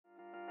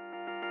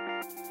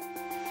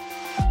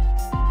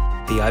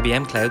the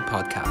IBM Cloud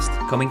Podcast,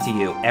 coming to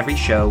you every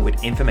show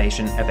with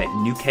information about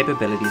new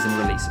capabilities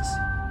and releases.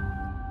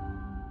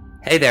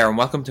 Hey there, and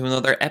welcome to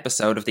another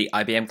episode of the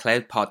IBM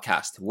Cloud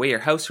Podcast. We're your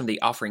hosts from the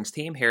offerings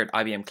team here at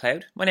IBM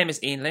Cloud. My name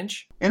is Ian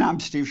Lynch. And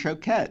I'm Steve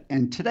Choquette.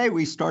 And today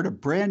we start a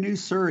brand new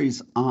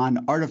series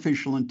on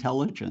artificial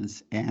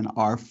intelligence. And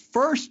our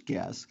first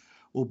guest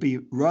will be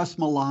Russ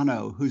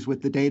Milano, who's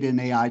with the Data and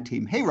AI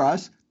team. Hey,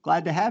 Russ,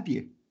 glad to have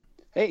you.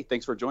 Hey,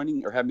 thanks for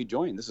joining or having me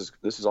join. This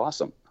is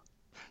awesome.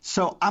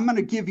 So I'm going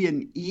to give you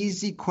an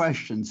easy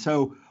question.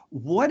 So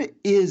what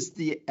is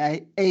the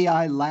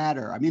AI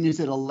ladder? I mean, is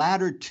it a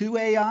ladder to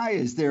AI?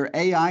 Is there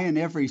AI in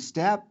every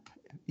step?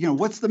 You know,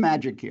 what's the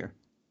magic here?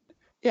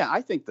 Yeah,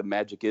 I think the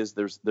magic is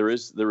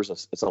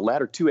it's a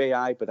ladder to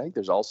AI, but I think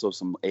there's also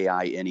some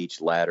AI in each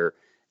ladder.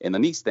 And the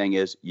neat thing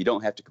is you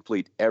don't have to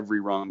complete every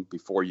rung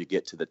before you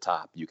get to the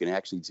top. You can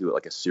actually do it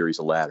like a series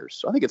of ladders.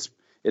 So I think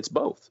it's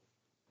both.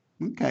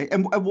 Okay.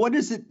 And what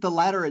is it, the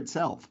ladder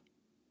itself?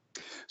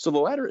 So the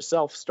ladder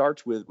itself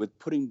starts with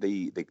putting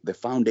the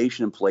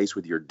foundation in place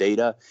with your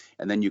data,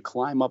 and then you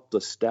climb up the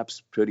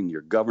steps, putting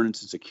your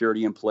governance and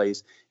security in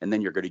place, and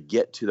then you're going to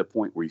get to the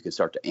point where you can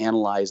start to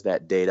analyze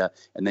that data,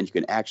 and then you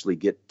can actually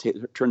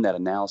turn that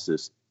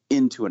analysis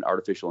into an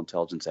artificial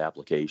intelligence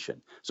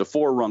application. So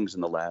 4 rungs in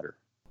the ladder.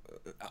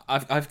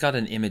 I've got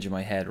an image in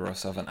my head,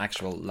 Russ, of an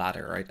actual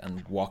ladder, right,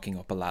 and walking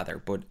up a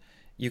ladder, but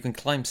you can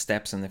climb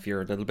steps, and if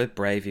you're a little bit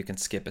brave, you can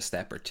skip a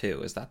step or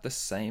two. Is that the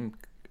same?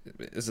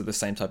 Is it the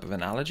same type of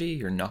analogy?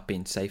 You're not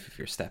being safe if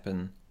you're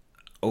stepping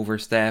over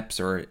steps,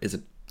 or is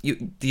it?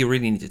 Do you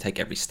really need to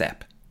take every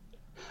step?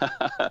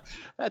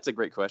 That's a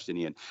great question,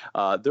 Ian.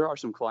 There are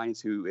some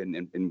clients who,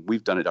 and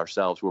we've done it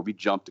ourselves, where we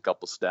jumped a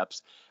couple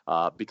steps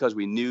because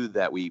we knew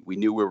that we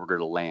knew where we were going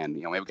to land.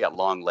 You know, we've got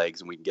long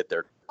legs and we can get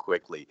there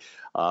quickly.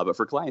 But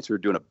for clients who are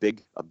doing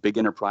a big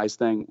enterprise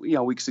thing, you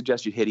know, we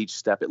suggest you hit each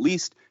step, at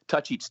least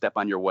touch each step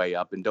on your way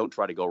up, and don't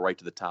try to go right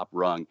to the top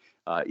rung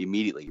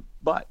immediately.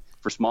 But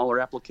for smaller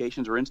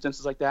applications or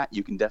instances like that,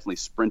 you can definitely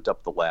sprint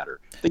up the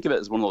ladder. Think of it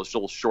as one of those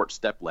little short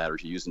step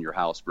ladders you use in your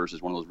house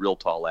versus one of those real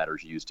tall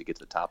ladders you use to get to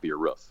the top of your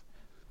roof.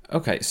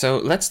 Okay, so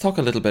let's talk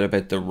a little bit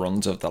about the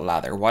rungs of the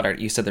ladder.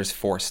 You said there's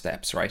 4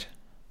 steps, right?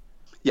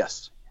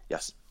 Yes.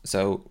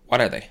 So what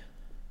are they?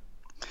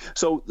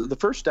 So the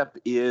first step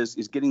is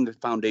getting the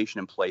foundation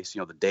in place, you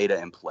know, the data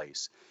in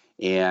place.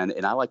 And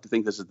I like to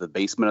think this is the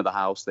basement of the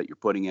house that you're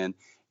putting in,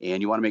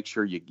 and you want to make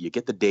sure you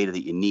get the data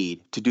that you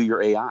need to do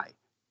your AI.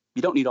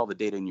 You don't need all the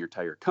data in your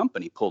entire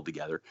company pulled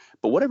together,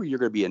 but whatever you're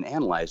going to be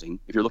analyzing,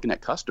 if you're looking at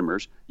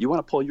customers, you want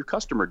to pull your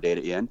customer data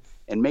in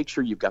and make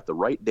sure you've got the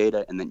right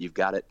data and then you've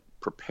got it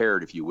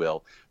prepared, if you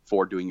will,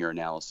 for doing your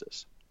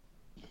analysis.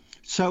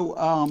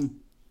 So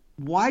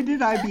why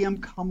did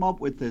IBM come up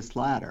with this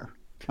ladder?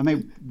 I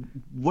mean,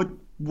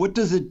 what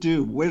does it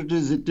do? What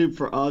does it do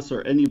for us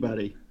or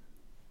anybody?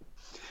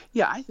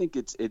 Yeah, I think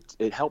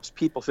it helps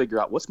people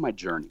figure out what's my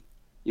journey.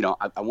 You know,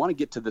 I want to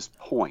get to this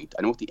point.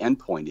 I know what the end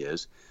point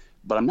is,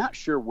 but I'm not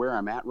sure where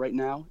I'm at right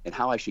now and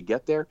how I should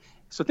get there.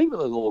 So think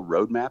about a little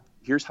roadmap.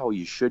 Here's how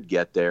you should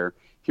get there.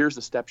 Here's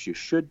the steps you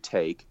should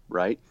take,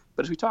 right?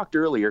 But as we talked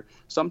earlier,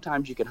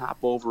 sometimes you can hop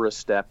over a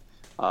step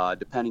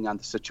depending on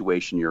the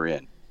situation you're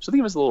in. So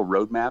think of it as a little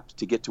roadmap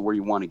to get to where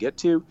you want to get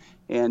to.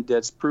 And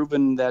it's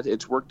proven that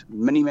it's worked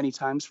many, many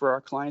times for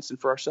our clients and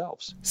for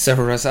ourselves. So,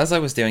 Russ, as I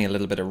was doing a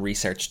little bit of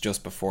research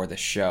just before the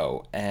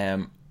show,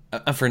 and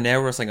for now,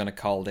 Russ, I'm going to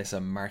call this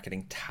a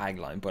marketing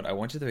tagline, but I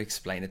want you to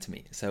explain it to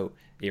me. So,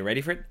 are you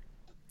ready for it?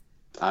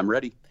 I'm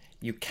ready.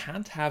 You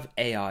can't have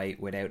AI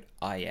without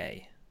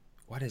IA.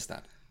 What is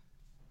that?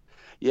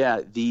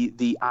 Yeah,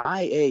 the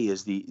IA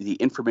is the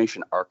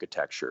information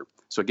architecture.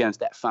 So again, it's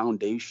that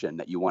foundation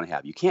that you want to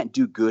have. You can't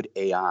do good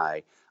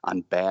AI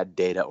on bad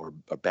data or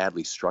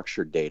badly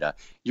structured data.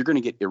 You're going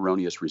to get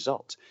erroneous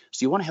results.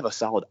 So you want to have a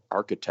solid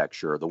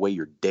architecture, the way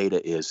your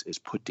data is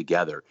put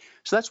together.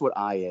 So that's what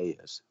IA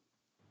is.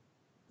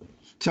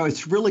 So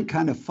it's really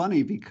kind of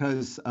funny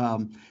because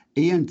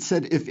Ian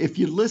said if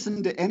you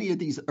listen to any of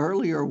these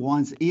earlier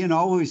ones, Ian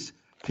always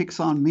picks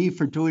on me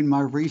for doing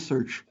my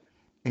research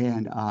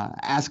and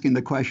asking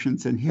the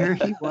questions. And here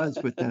he was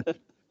with the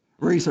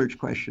research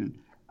question.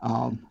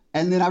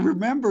 And then I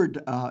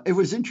remembered it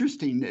was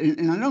interesting,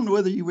 and I don't know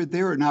whether you were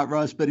there or not,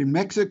 Russ, but in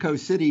Mexico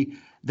City,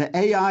 the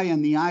AI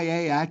and the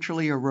IA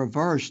actually are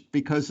reversed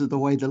because of the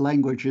way the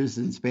language is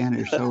in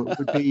Spanish. So it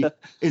would be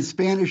in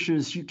Spanish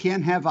is you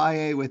can't have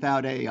IA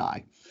without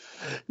AI.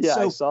 Yeah,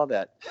 I saw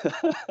that.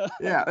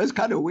 Yeah, it's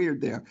kind of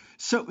weird there.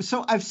 So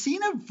I've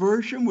seen a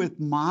version with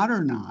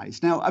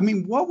modernize. Now, I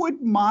mean, what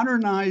would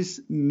modernize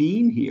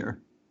mean here?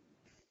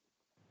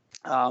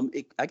 I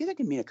guess it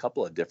can mean a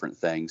couple of different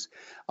things.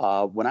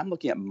 When I'm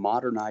looking at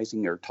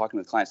modernizing or talking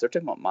with clients, they're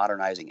talking about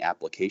modernizing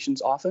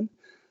applications often.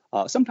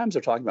 Sometimes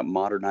they're talking about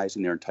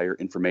modernizing their entire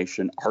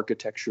information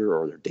architecture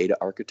or their data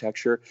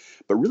architecture,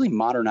 but really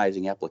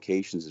modernizing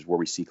applications is where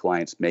we see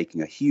clients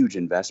making a huge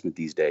investment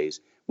these days,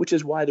 which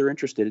is why they're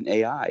interested in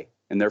AI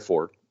and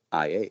therefore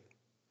IA.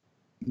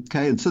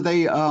 Okay, and so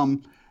they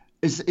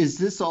is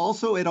this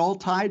also at all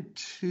tied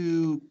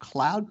to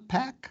Cloud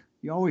Pak?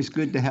 You're always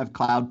good to have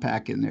Cloud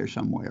Pack in there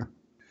somewhere.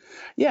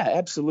 Yeah,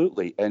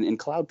 absolutely. And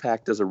Cloud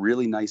Pack does a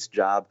really nice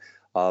job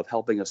of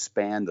helping us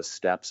span the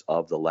steps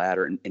of the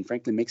ladder and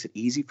frankly makes it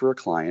easy for a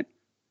client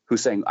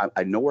who's saying,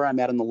 I know where I'm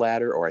at on the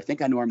ladder, or I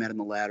think I know where I'm at on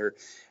the ladder.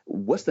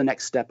 What's the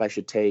next step I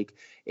should take?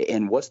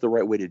 And what's the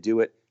right way to do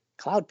it?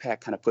 Cloud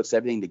Pack kind of puts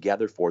everything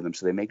together for them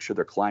so they make sure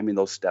they're climbing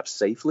those steps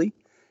safely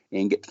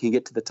and can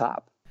get to the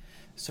top.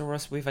 So,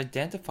 Russ, we've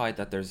identified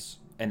that there's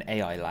an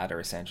AI ladder,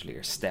 essentially,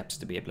 or steps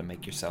to be able to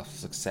make yourself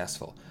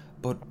successful.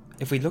 But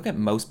if we look at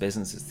most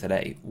businesses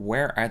today,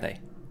 where are they?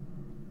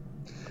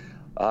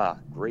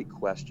 Great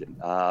question.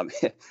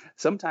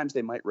 Sometimes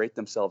they might rate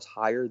themselves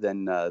higher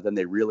than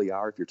they really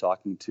are if you're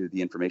talking to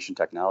the information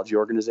technology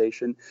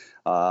organization.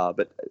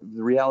 But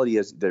the reality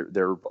is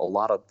there a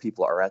lot of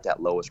people are at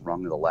that lowest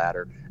rung of the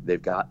ladder.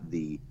 They've got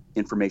the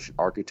information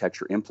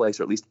architecture in place,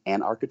 or at least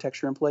an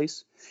architecture in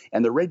place,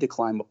 and they're ready to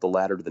climb up the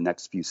ladder to the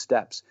next few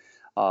steps.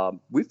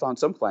 We've found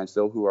some clients,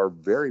 though, who are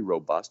very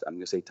robust. I'm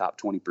going to say top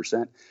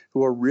 20%,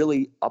 who are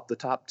really up the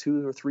top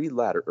 2 or 3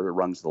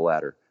 rungs of the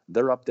ladder.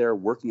 They're up there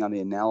working on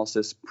the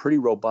analysis pretty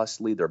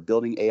robustly. They're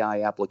building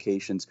AI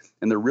applications,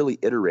 and they're really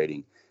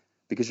iterating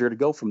because you're going to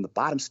go from the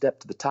bottom step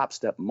to the top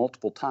step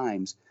multiple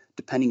times,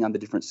 depending on the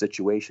different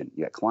situation.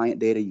 You got client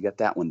data, you got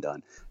that one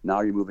done.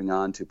 Now you're moving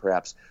on to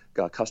perhaps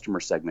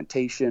customer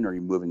segmentation, or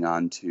you're moving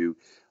on to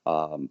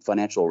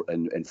financial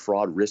and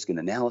fraud risk and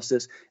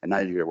analysis, and now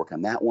you're going to work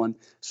on that one.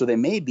 So they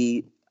may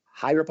be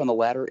higher up on the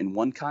ladder in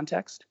one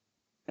context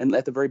and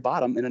at the very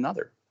bottom in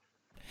another.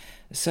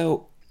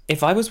 So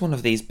if I was one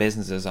of these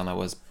businesses and I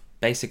was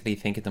basically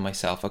thinking to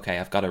myself, okay,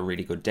 I've got a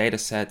really good data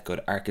set,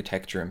 good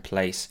architecture in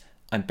place,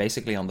 I'm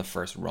basically on the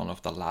first rung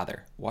of the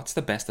ladder. What's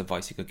the best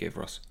advice you could give,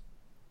 Russ?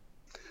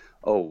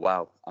 Oh,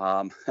 wow.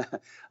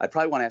 I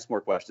probably want to ask more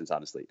questions,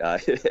 honestly. I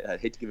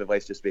hate to give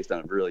advice just based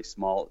on a really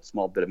small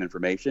bit of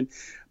information.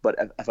 But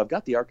if I've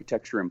got the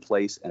architecture in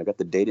place and I've got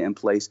the data in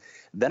place,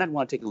 then I'd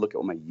want to take a look at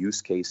what my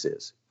use case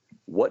is.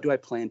 What do I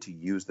plan to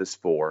use this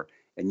for?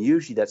 And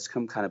usually that's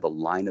some kind of a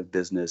line of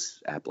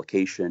business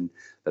application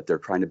that they're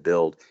trying to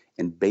build.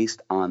 And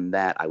based on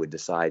that, I would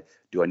decide,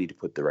 do I need to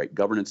put the right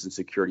governance and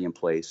security in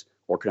place?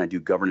 Or can I do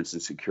governance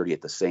and security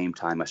at the same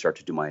time I start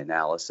to do my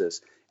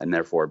analysis and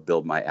therefore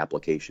build my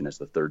application as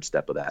the third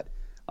step of that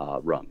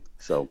rung?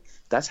 So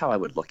that's how I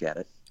would look at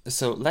it.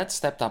 So let's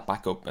step that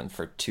back up and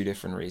for 2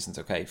 different reasons,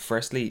 okay?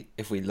 Firstly,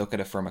 if we look at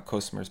it from a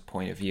customer's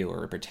point of view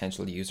or a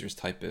potential user's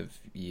type of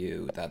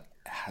view that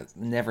has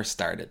never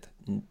started,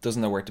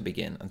 doesn't know where to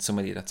begin, and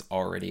somebody that's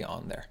already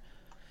on there.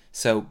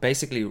 So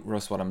basically,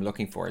 Russ, what I'm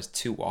looking for is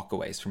 2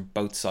 walkaways from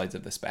both sides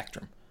of the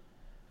spectrum.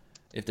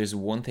 If there's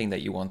one thing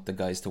that you want the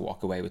guys to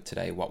walk away with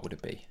today, what would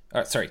it be?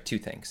 2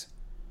 things.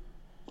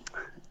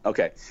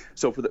 Okay,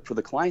 so for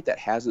the client that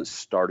hasn't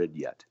started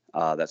yet,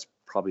 that's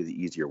probably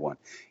the easier one,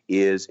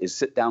 is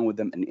sit down with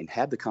them and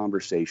have the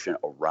conversation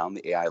around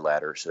the AI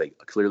ladder so they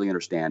clearly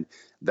understand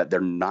that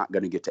they're not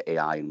going to get to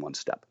AI in one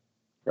step,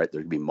 right?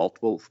 There can be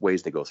multiple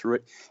ways they go through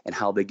it, and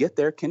how they get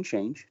there can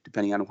change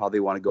depending on how they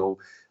want to go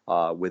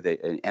with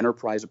an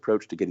enterprise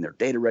approach to getting their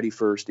data ready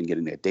first and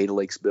getting their data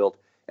lakes built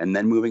and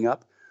then moving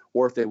up,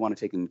 or if they want to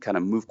take and kind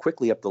of move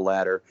quickly up the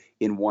ladder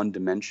in one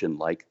dimension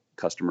like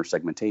customer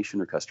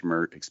segmentation or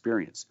customer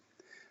experience.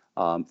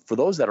 For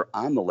those that are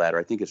on the ladder,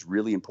 I think it's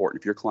really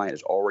important, if your client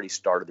has already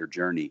started their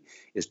journey,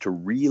 is to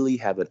really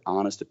have an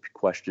honest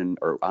question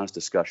or honest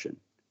discussion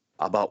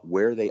about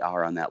where they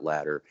are on that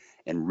ladder,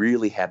 and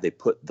really have they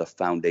put the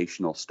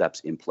foundational steps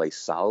in place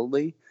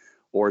solidly,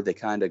 or have they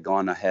kind of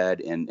gone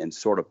ahead and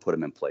sort of put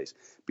them in place,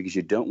 because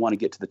you don't want to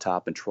get to the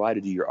top and try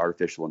to do your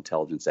artificial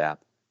intelligence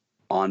app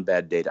on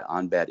bad data,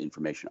 on bad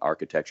information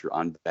architecture,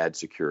 on bad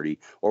security,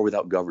 or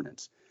without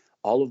governance.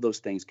 All of those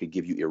things could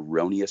give you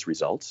erroneous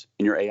results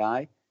in your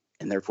AI,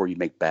 and therefore you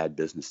make bad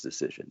business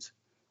decisions.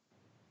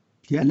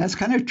 Yeah, and that's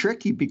kind of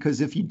tricky,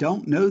 because if you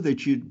don't know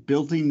that you're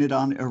building it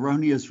on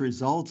erroneous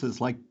results,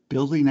 it's like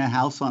building a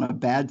house on a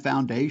bad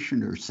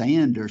foundation or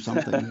sand or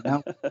something, you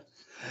know?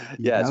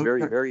 Yeah, it's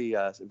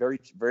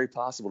very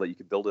possible that you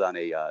could build it on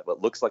a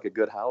what looks like a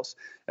good house,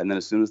 and then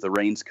as soon as the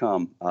rains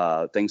come,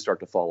 things start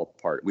to fall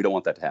apart. We don't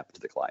want that to happen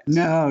to the clients.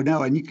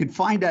 No, and you could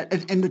find out,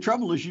 and the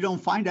trouble is you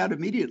don't find out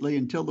immediately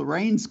until the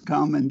rains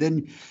come, and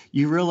then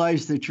you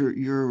realize that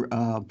your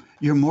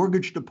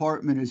mortgage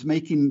department is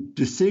making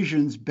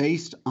decisions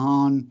based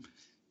on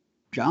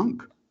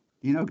junk.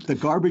 You know, the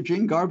garbage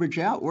in, garbage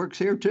out works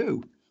here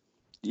too.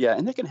 Yeah,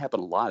 and that can happen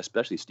a lot,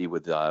 especially, Steve,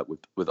 with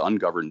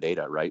ungoverned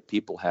data, right?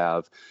 People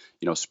have,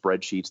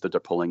 spreadsheets that they're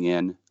pulling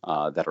in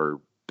that are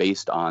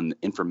based on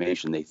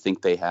information they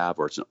think they have,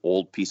 or it's an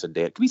old piece of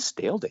data. It could be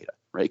stale data,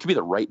 right? It could be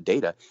the right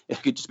data.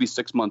 It could just be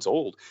 6 months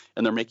old,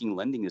 and they're making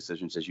lending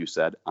decisions, as you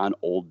said, on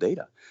old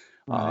data.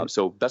 Right.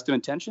 So best of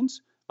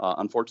intentions,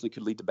 unfortunately,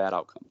 could lead to bad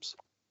outcomes.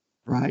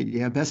 Right.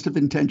 Yeah. Best of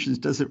intentions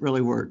doesn't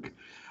really work.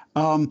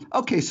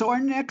 Okay, so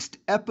our next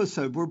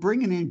episode, we're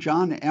bringing in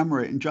John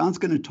Emmerich, and John's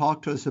going to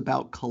talk to us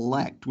about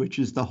Collect, which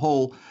is the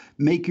whole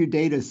make your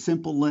data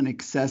simple and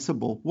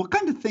accessible. What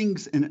kind of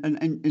things,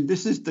 and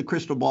this is the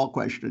crystal ball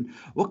question,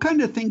 what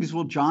kind of things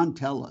will John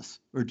tell us,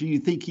 or do you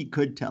think he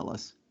could tell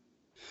us?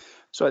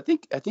 So I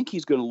think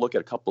he's going to look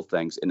at a couple of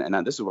things, and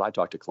this is what I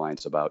talk to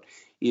clients about: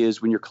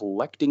 is when you're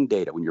collecting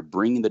data, when you're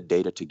bringing the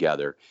data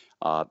together,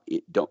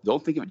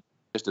 don't think of it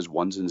just as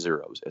ones and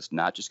zeros. It's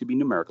not just going to be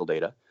numerical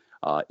data.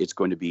 It's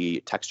going to be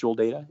textual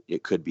data.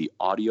 It could be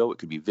audio. It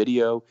could be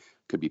video.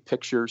 It could be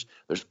pictures.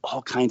 There's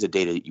all kinds of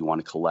data that you want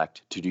to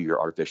collect to do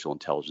your artificial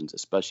intelligence,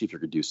 especially if you're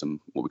going to do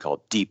some what we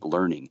call deep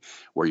learning,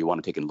 where you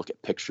want to take a look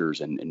at pictures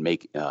and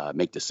make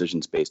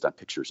decisions based on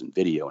pictures and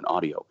video and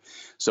audio.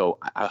 So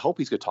I hope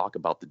he's going to talk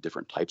about the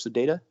different types of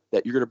data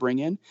that you're going to bring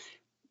in.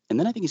 And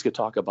then I think he's going to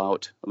talk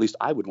about, at least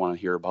I would want to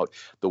hear about,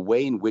 the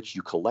way in which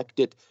you collect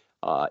it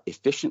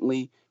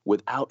efficiently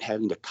without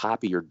having to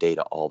copy your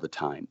data all the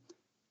time.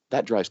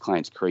 That drives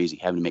clients crazy,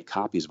 having to make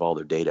copies of all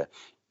their data,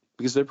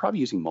 because they're probably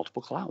using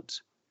multiple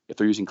clouds. If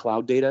they're using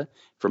cloud data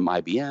from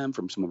IBM,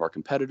 from some of our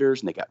competitors,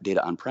 and they got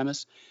data on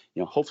premise,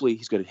 hopefully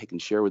he can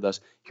share with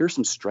us, here's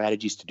some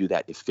strategies to do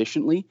that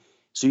efficiently,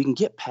 so you can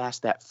get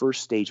past that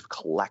first stage of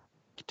collect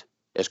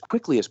as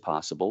quickly as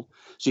possible,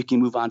 so you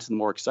can move on to the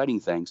more exciting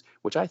things,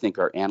 which I think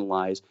are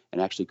analyze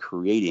and actually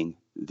creating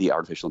the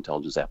artificial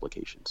intelligence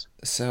applications.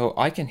 So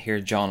I can hear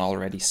John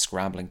already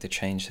scrambling to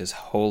change his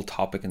whole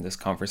topic in this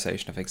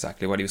conversation of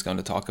exactly what he was going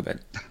to talk about.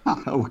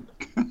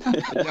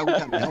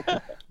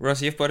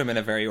 Russ, you've put him in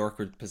a very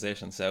awkward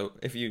position. So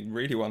if you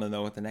really want to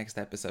know what the next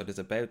episode is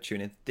about,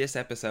 tune in this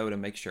episode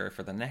and make sure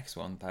for the next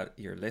one that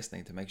you're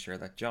listening to make sure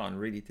that John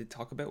really did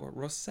talk about what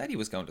Russ said he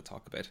was going to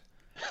talk about.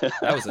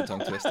 That was a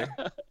tongue twister.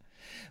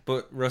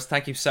 But Russ,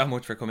 thank you so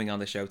much for coming on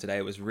the show today.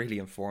 It was really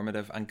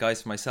informative. And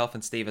guys, for myself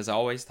and Steve, as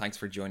always, thanks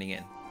for joining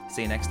in.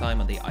 See you next time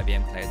on the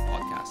IBM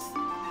Cloud Podcast.